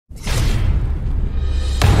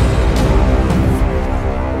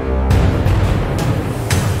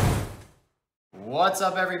What's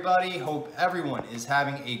up, everybody? Hope everyone is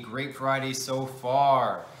having a great Friday so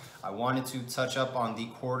far. I wanted to touch up on the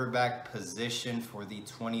quarterback position for the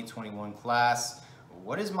 2021 class.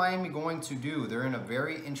 What is Miami going to do? They're in a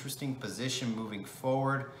very interesting position moving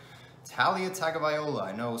forward. Taulia Tagovailoa,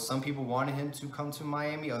 I know some people wanted him to come to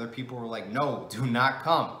Miami. Other people were like, no, do not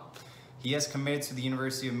come. He has committed to the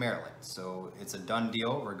University of Maryland, so it's a done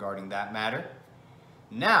deal regarding that matter.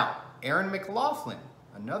 Now, Aaron McLaughlin,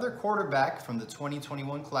 another quarterback from the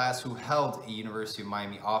 2021 class who held a University of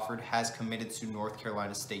Miami offer, has committed to North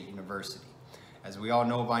Carolina State University. As we all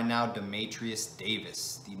know by now, Demetrius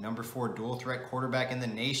Davis, the number 4 dual threat quarterback in the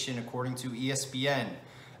nation, according to ESPN,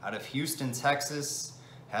 out of Houston, Texas,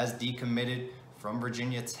 has decommitted from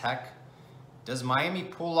Virginia Tech. Does Miami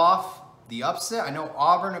pull off the upset? I know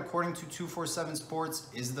Auburn, according to 247 Sports,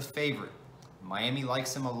 is the favorite. Miami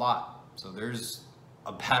likes him a lot, so there's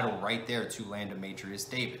a battle right there to land Demetrius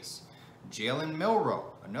Davis. Jalen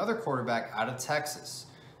Milroe, another quarterback out of Texas.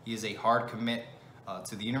 He is a hard commit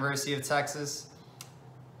to the University of Texas.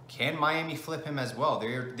 Can Miami flip him as well?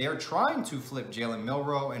 They're trying to flip Jalen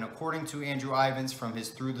Milroe, and according to Andrew Ivins from his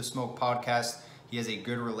Through the Smoke podcast, he has a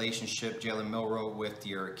good relationship, Jalen Milroe, with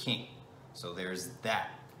D'Eriq King. So there's that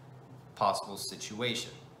possible situation.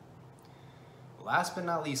 Last but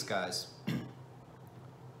not least, guys,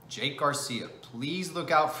 Jake Garcia, please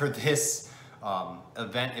look out for this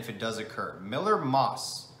event if it does occur. Miller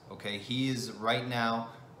Moss, okay, he is right now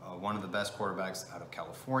one of the best quarterbacks out of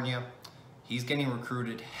California. He's getting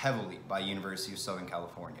recruited heavily by University of Southern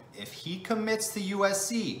California. If he commits to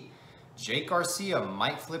USC, Jake Garcia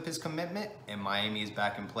might flip his commitment and Miami is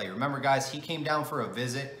back in play. Remember, guys, he came down for a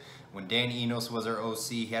visit when Dan Enos was our OC.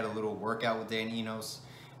 He had a little workout with Dan Enos,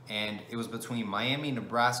 and it was between Miami,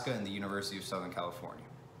 Nebraska, and the University of Southern California.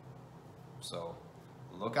 So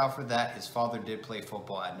look out for that. His father did play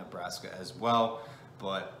football at Nebraska as well.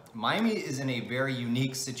 But Miami is in a very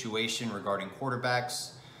unique situation regarding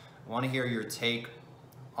quarterbacks. I want to hear your take,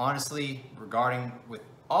 honestly, regarding with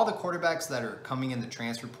all the quarterbacks that are coming in the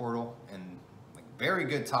transfer portal and like very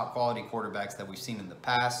good top quality quarterbacks that we've seen in the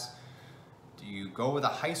past. Do you go with a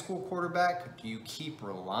high school quarterback? Do you keep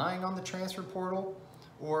relying on the transfer portal?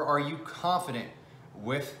 Or are you confident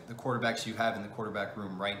with the quarterbacks you have in the quarterback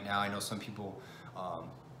room right now? I know some people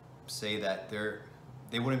say that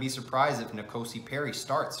they wouldn't be surprised if N'Kosi Perry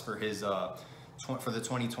starts for his for the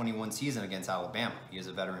 2021 season against Alabama. He is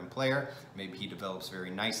a veteran player. Maybe he develops very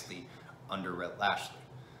nicely under Rhett Lashlee.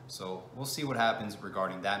 So we'll see what happens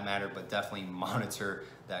regarding that matter, but definitely monitor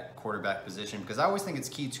that quarterback position because I always think it's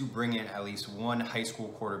key to bring in at least one high school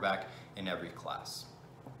quarterback in every class.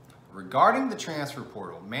 Regarding the transfer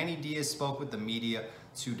portal, Manny Diaz spoke with the media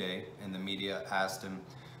today, and the media asked him,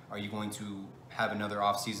 are you going to have another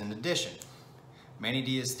offseason addition? Manny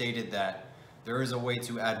Diaz stated that there is a way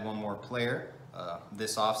to add one more player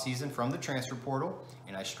this offseason from the transfer portal,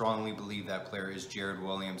 and I strongly believe that player is Jared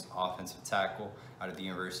Williams, offensive tackle out of the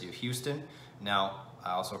University of Houston. Now,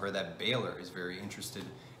 I also heard that Baylor is very interested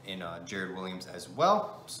in Jared Williams as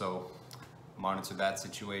well, so monitor that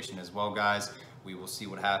situation as well, guys. We will see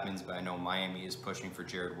what happens, but I know Miami is pushing for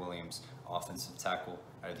Jared Williams, offensive tackle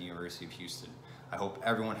out of the University of Houston. I hope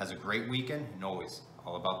everyone has a great weekend, and always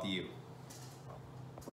all about the U.